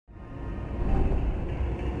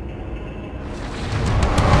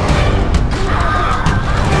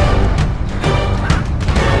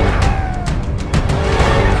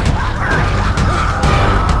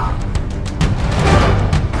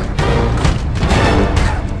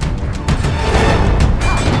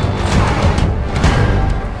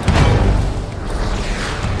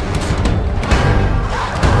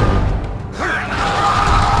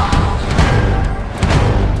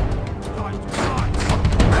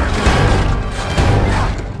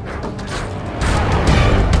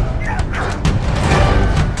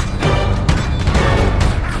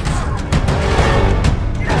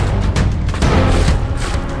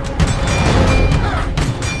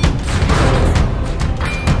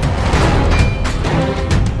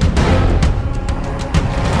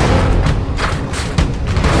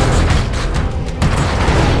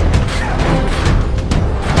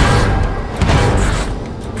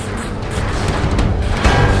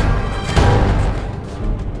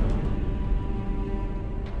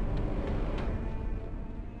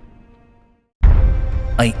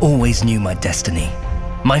I always knew my destiny.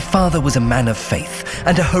 My father was a man of faith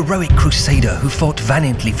and a heroic crusader who fought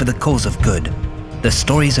valiantly for the cause of good. The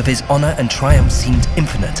stories of his honor and triumph seemed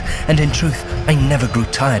infinite, and in truth, I never grew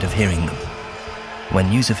tired of hearing them.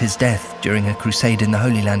 When news of his death during a crusade in the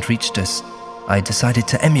Holy Land reached us, I decided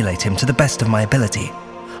to emulate him to the best of my ability.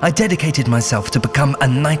 I dedicated myself to become a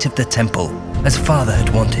knight of the temple, as father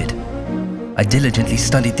had wanted. I diligently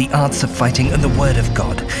studied the arts of fighting and the word of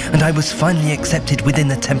God, and I was finally accepted within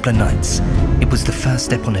the Templar Knights. It was the first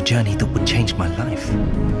step on a journey that would change my life,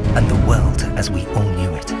 and the world as we all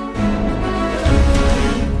knew it.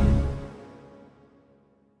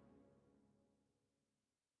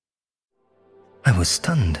 I was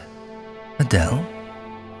stunned. Adele?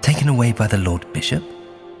 Taken away by the Lord Bishop?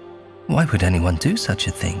 Why would anyone do such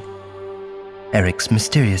a thing? Eric's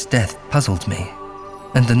mysterious death puzzled me,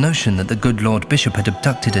 and the notion that the good Lord Bishop had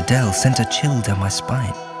abducted Adele sent a chill down my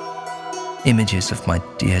spine. Images of my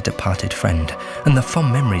dear departed friend and the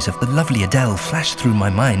fond memories of the lovely Adele flashed through my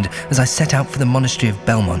mind as I set out for the monastery of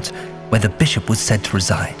Belmont, where the bishop was said to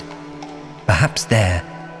reside. Perhaps there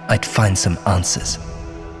I'd find some answers.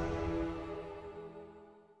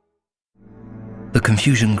 The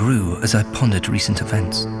confusion grew as I pondered recent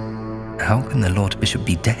events. How can the Lord Bishop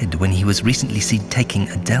be dead when he was recently seen taking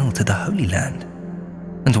Adele to the Holy Land?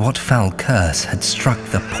 And what foul curse had struck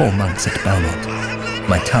the poor monks at Belmont?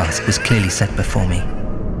 My task was clearly set before me.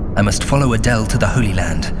 I must follow Adele to the Holy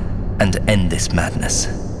Land and end this madness.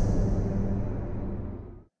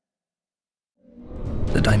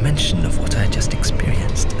 The dimension of what I had just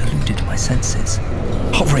experienced eluded my senses,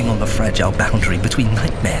 hovering on the fragile boundary between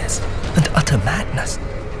nightmares and utter madness.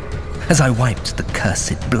 As I wiped the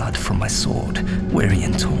cursed blood from my sword, weary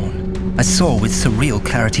and torn, I saw with surreal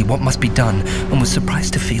clarity what must be done and was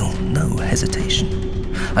surprised to feel no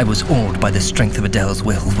hesitation. I was awed by the strength of Adele's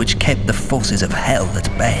will, which kept the forces of hell at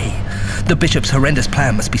bay. The bishop's horrendous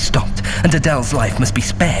plan must be stopped, and Adele's life must be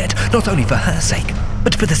spared, not only for her sake,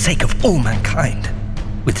 but for the sake of all mankind.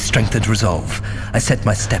 With strength and resolve, I set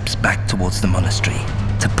my steps back towards the monastery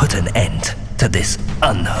to put an end to this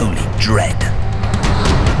unholy dread.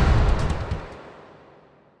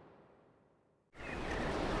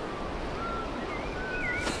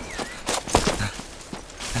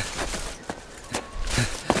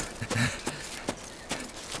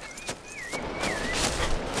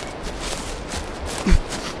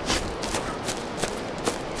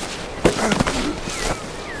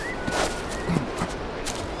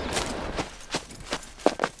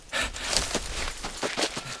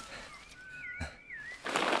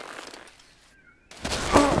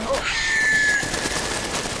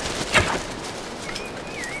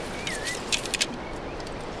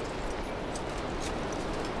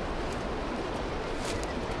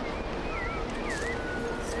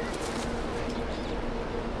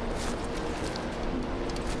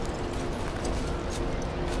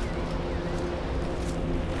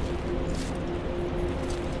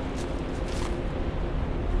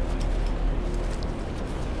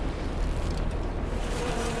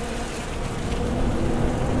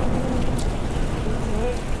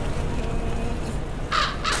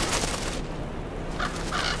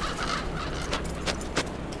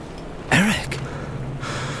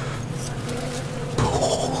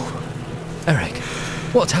 Eric,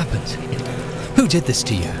 what happened? Who did this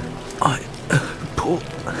to you? Paul,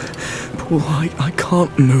 I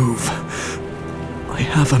can't move. I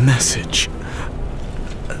have a message.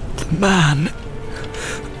 The man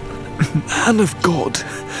of God,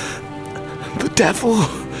 the devil.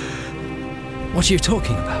 What are you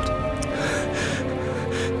talking about?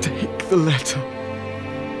 Take the letter.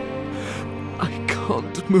 I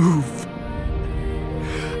can't move.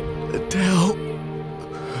 Adele.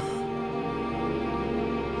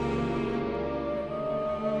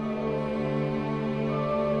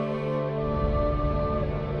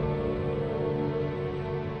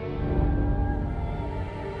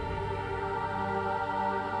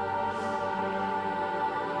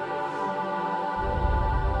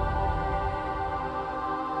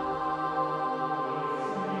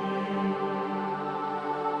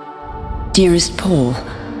 Dearest Paul,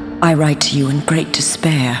 I write to you in great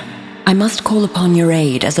despair. I must call upon your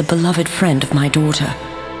aid as a beloved friend of my daughter.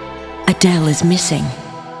 Adele is missing.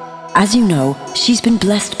 As you know, she's been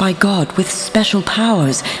blessed by God with special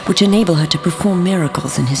powers which enable her to perform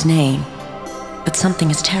miracles in his name. But something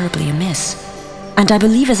is terribly amiss, and I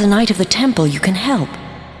believe as a knight of the temple you can help.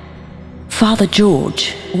 Father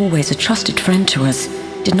George, always a trusted friend to us,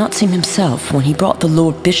 did not seem himself when he brought the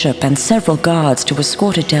Lord Bishop and several guards to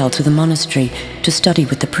escort Adele to the monastery to study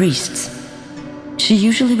with the priests. She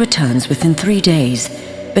usually returns within 3 days,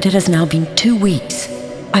 but it has now been 2 weeks,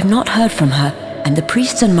 I've not heard from her, and the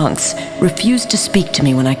priests and monks refuse to speak to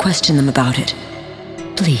me when I question them about it.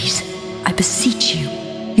 Please, I beseech you,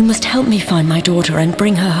 you must help me find my daughter and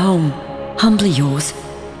bring her home. Humbly yours,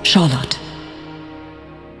 Charlotte.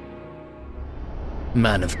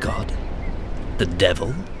 Man of God? The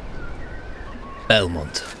devil?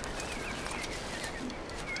 Belmont.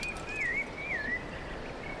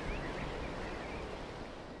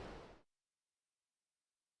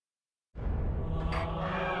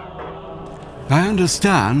 I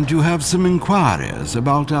understand you have some inquiries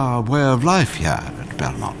about our way of life here at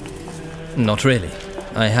Belmont. Not really.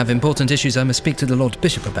 I have important issues I must speak to the Lord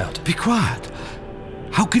Bishop about. Be quiet.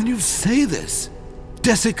 How can you say this?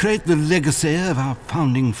 Desecrate the legacy of our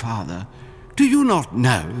founding father? Do you not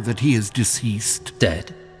know that he is deceased?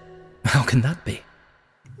 Dead? How can that be?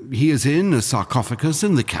 He is in a sarcophagus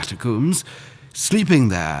in the catacombs, sleeping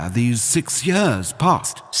there these 6 years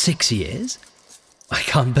past. 6 years? I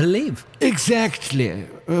can't believe. Exactly.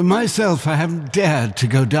 Myself, I haven't dared to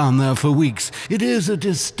go down there for weeks. It is a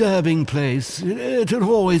disturbing place. It had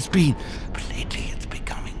always been. But lately it's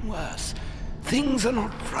becoming worse. Things are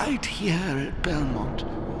not right here at Belmont.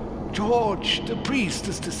 George, the priest,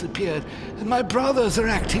 has disappeared, and my brothers are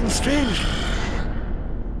acting strangely.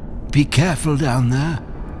 Be careful down there.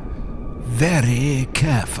 Very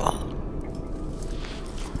careful.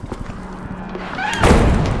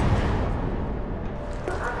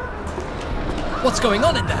 What's going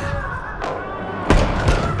on in there?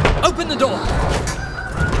 Open the door!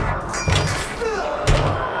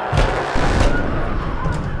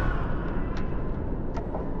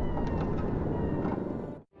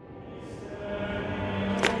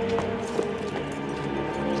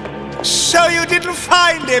 So you didn't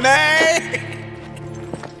find him, eh?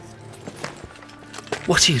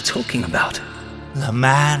 What are you talking about? The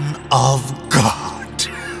man of God.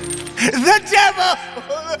 The devil!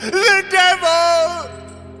 The devil!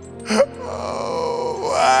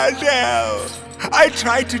 Oh, Adele. I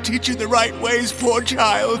tried to teach you the right ways, poor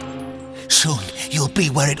child. Soon you'll be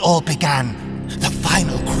where it all began. The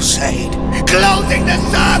final crusade. Closing the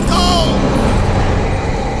circle!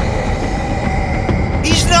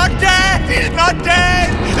 He's not dead! He's not dead!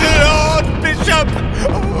 Lord Bishop!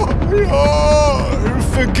 Oh, Lord,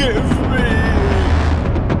 forgive me.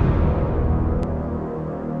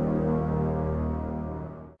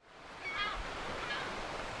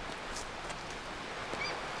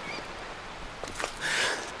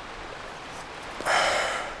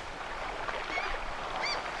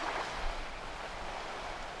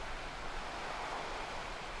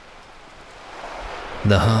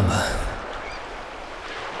 The harbour.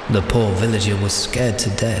 The poor villager was scared to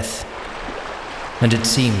death, and it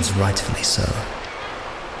seems rightfully so.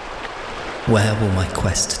 Where will my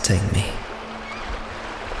quest take me?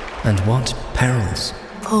 And what perils?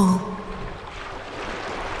 Paul.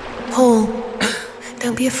 Paul.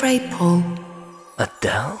 Don't be afraid, Paul.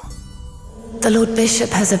 Adele? The Lord Bishop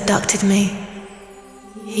has abducted me.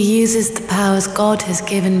 He uses the powers God has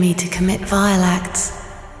given me to commit vile acts.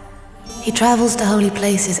 He travels to holy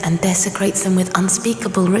places and desecrates them with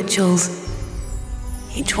unspeakable rituals.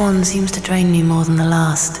 Each one seems to drain me more than the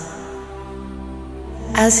last.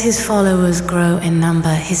 As his followers grow in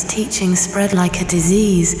number, his teachings spread like a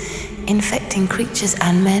disease, infecting creatures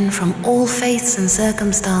and men from all faiths and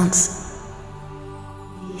circumstance.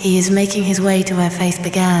 He is making his way to where faith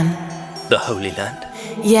began. The Holy Land?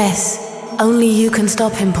 Yes, only you can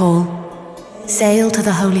stop him, Paul. Sail to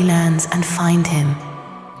the Holy Lands and find him.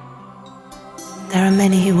 There are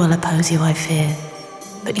many who will oppose you, I fear,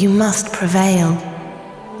 but you must prevail.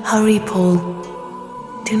 Hurry, Paul.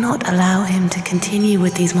 Do not allow him to continue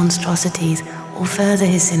with these monstrosities or further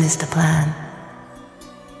his sinister plan.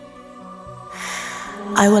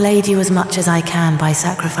 I will aid you as much as I can by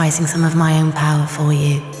sacrificing some of my own power for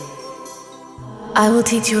you. I will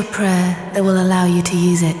teach you a prayer that will allow you to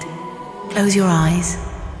use it. Close your eyes.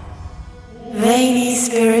 Veni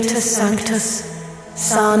Spiritus Sanctus,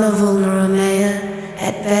 sana vulnera mea,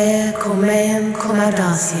 et bea cum meum cum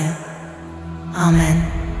audacia.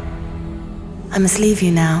 Amen. I must leave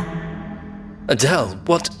you now. Adele,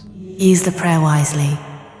 what? Use the prayer wisely.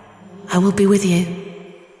 I will be with you.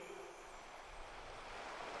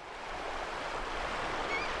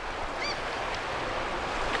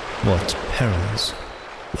 What perils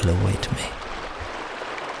will await me?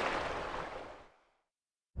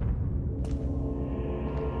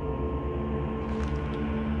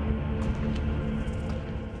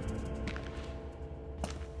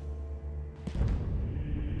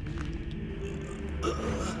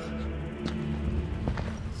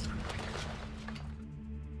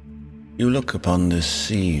 You look upon this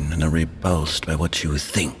scene and are repulsed by what you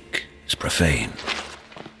think is profane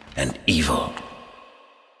and evil.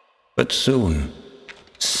 But soon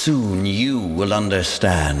you will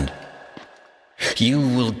understand. You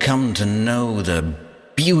will come to know the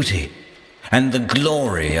beauty and the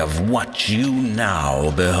glory of what you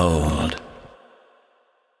now behold.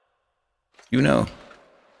 You know,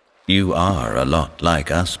 you are a lot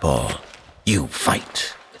like us, Paul. You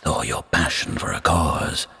fight with all your passion for a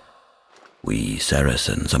cause. We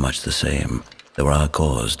Saracens are much the same, though our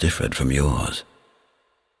cause differed from yours.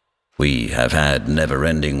 We have had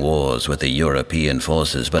never-ending wars with the European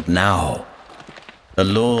forces, but now the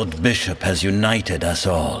Lord Bishop has united us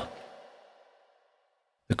all.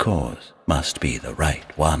 The cause must be the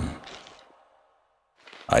right one.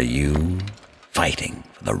 Are you fighting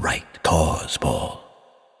for the right cause, Paul?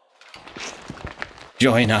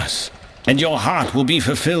 Join us, and your heart will be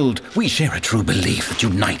fulfilled. We share a true belief that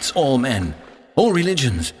unites all men, all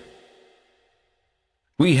religions.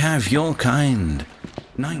 We have your kind,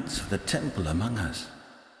 knights of the temple among us,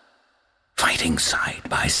 fighting side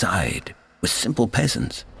by side with simple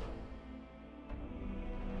peasants.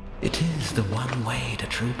 It is the one way to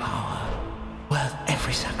true power, worth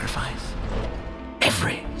every sacrifice,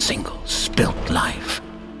 every single spilt life.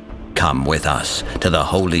 Come with us to the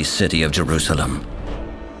holy city of Jerusalem.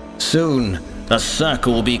 Soon, the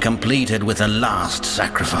circle will be completed with the last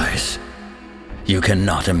sacrifice. You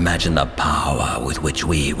cannot imagine the power with which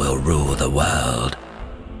we will rule the world.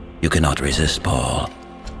 You cannot resist, Paul.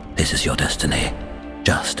 This is your destiny,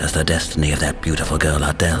 just as the destiny of that beautiful girl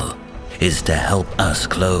Adele is to help us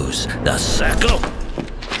close the circle.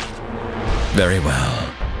 Very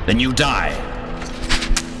well, then you die.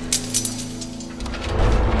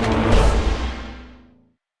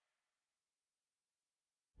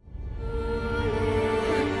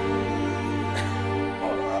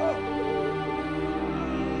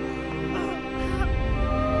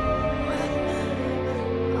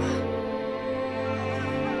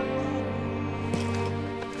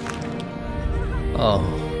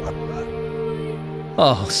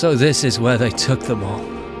 Oh, so this is where they took them all.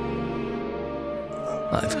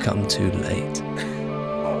 I've come too late.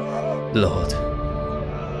 Lord,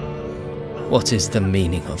 what is the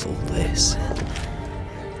meaning of all this?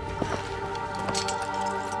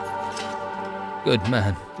 Good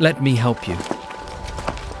man, let me help you.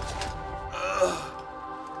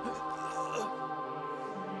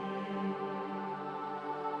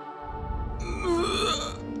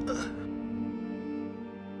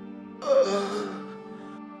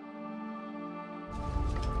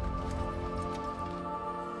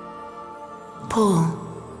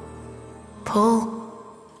 Paul?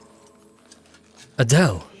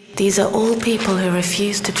 Adele? These are all people who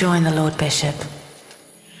refused to join the Lord Bishop.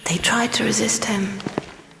 They tried to resist him.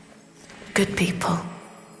 Good people.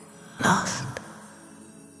 Lost.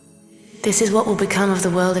 This is what will become of the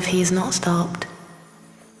world if he is not stopped.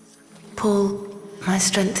 Paul, my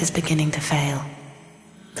strength is beginning to fail.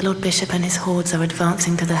 The Lord Bishop and his hordes are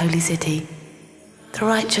advancing to the holy city. The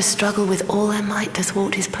righteous struggle with all their might to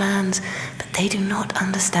thwart his plans, but they do not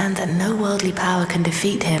understand that no worldly power can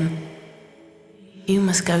defeat him. You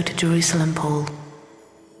must go to Jerusalem, Paul.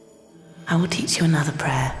 I will teach you another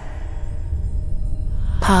prayer.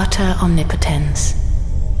 Pater omnipotens,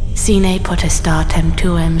 sine potestatem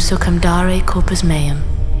tuem succumdare corpus meum,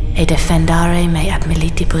 et defendare me ab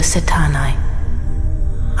militibus satanae.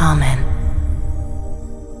 Amen.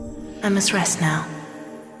 I must rest now.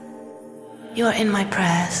 You are in my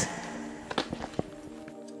prayers.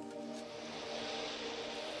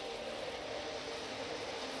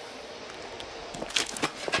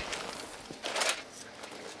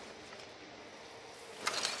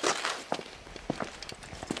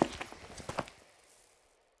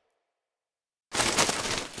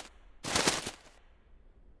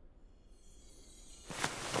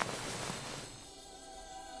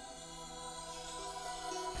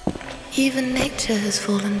 Even nature has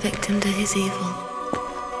fallen victim to his evil,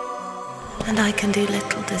 and I can do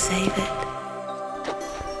little to save it.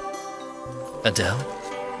 Adele?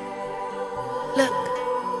 Look,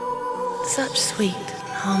 such sweet,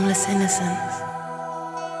 harmless innocence.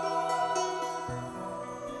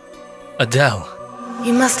 Adele?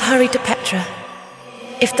 You must hurry to Petra.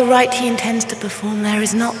 If the rite he intends to perform there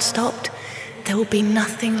is not stopped, there will be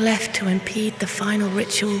nothing left to impede the final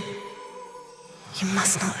ritual. You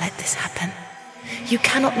must not let this happen. You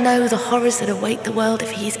cannot know the horrors that await the world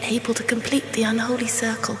if he is able to complete the unholy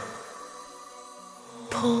circle.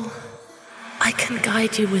 Paul, I can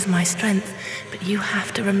guide you with my strength, but you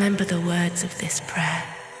have to remember the words of this prayer.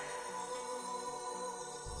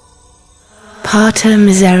 Pater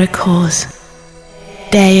Misericors,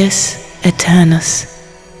 Deus Eternus,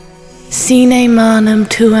 sine manum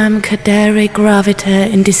tuam cadere graviter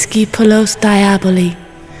in discipulos diaboli.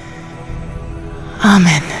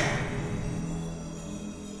 Amen.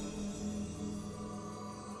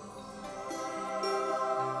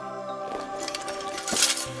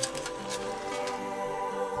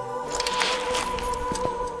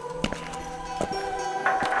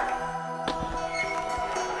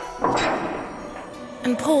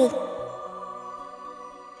 And Paul.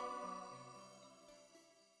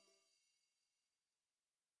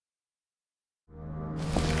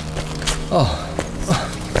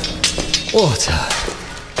 Water.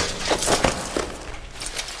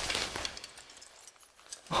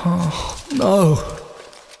 Oh, no.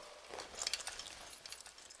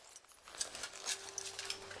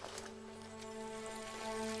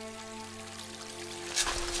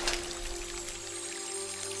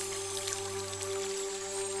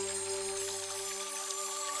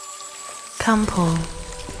 Come, Paul.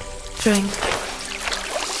 Drink.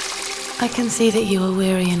 I can see that you are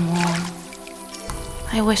weary and warm.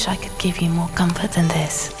 I wish I could give you more comfort than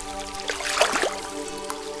this.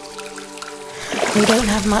 We don't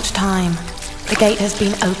have much time. The gate has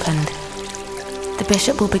been opened. The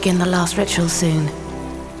bishop will begin the last ritual soon.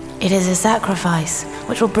 It is a sacrifice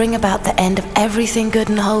which will bring about the end of everything good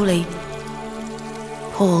and holy.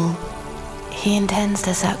 Paul, he intends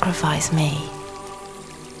to sacrifice me.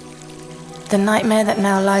 The nightmare that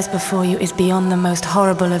now lies before you is beyond the most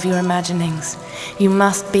horrible of your imaginings. You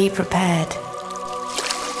must be prepared.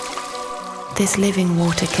 This living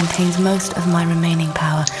water contains most of my remaining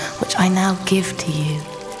power, which I now give to you.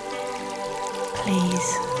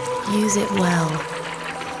 Please, use it well.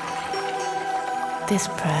 This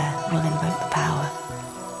prayer will invoke the power.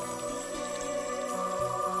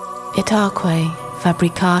 Itaque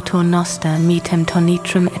fabricator noster mitem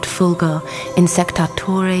tonitrum et fulgor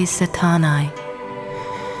insectatores satanae.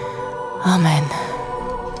 Amen.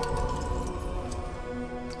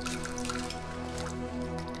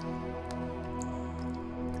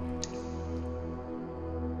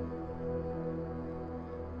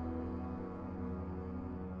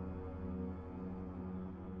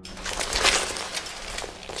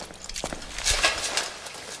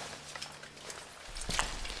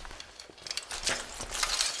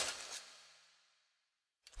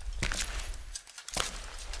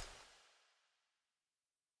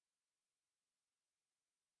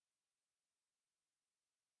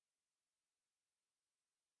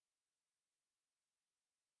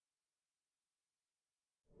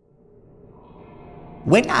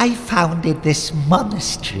 When I founded this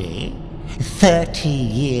monastery 30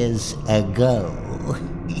 years ago,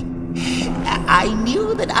 I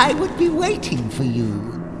knew that I would be waiting for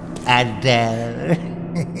you, Adele.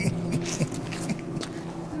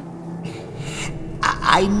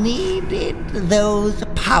 I needed those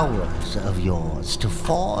powers of yours to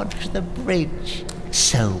forge the bridge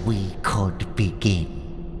so we could begin.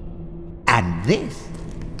 And this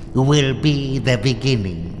will be the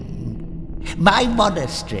beginning. My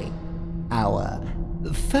monastery, our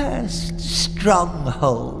first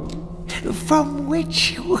stronghold, from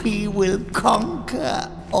which we will conquer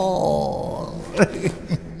all.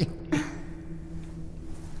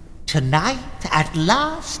 Tonight, at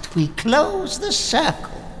last, we close the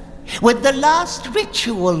circle. With the last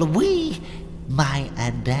ritual, we, my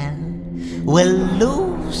Adele, will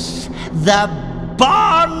loose the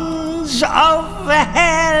bonds of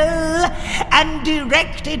hell and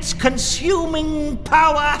direct its consuming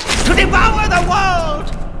power to devour the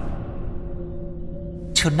world.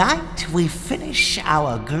 Tonight we finish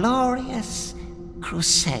our glorious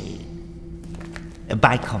crusade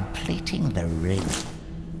by completing the ring.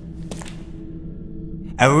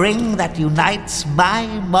 A ring that unites my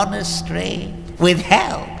monastery with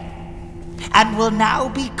hell and will now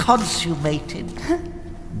be consummated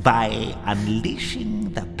by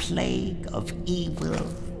unleashing the plague of evil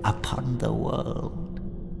upon the world.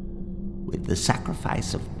 With the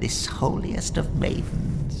sacrifice of this holiest of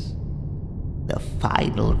maidens, the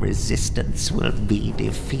final resistance will be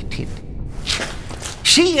defeated.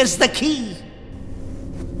 She is the key,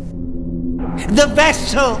 the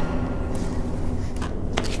vessel,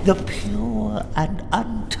 the pure and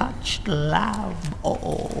untouched lamb.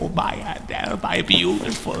 Oh, my Adele, my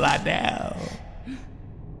beautiful Adele.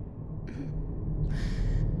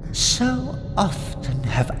 So often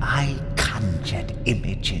have I conjured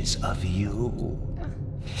images of you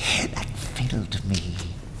that filled me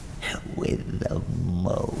with the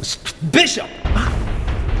most... Bishop!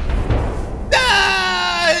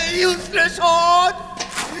 Ah, useless horde!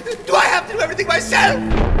 Do I have to do everything myself?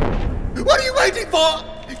 What are you waiting for?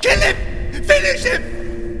 Kill him! Finish him!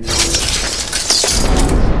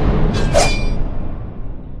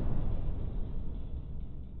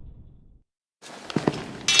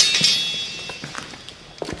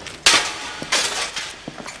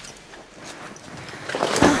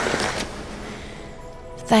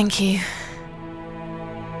 Thank you.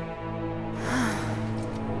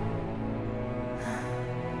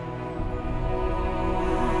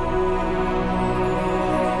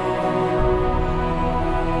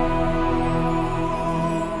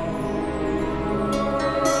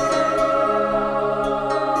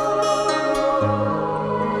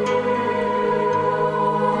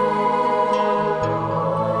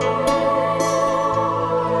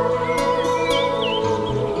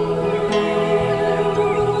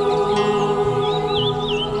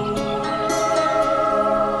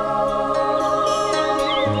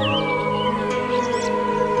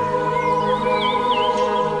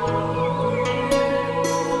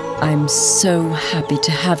 I'm so happy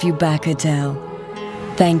to have you back, Adele.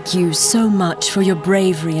 Thank you so much for your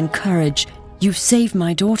bravery and courage. You saved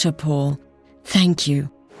my daughter, Paul. Thank you.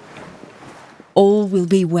 All will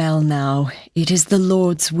be well now. It is the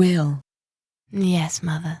Lord's will. Yes,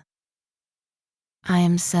 Mother. I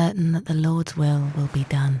am certain that the Lord's will be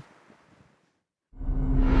done.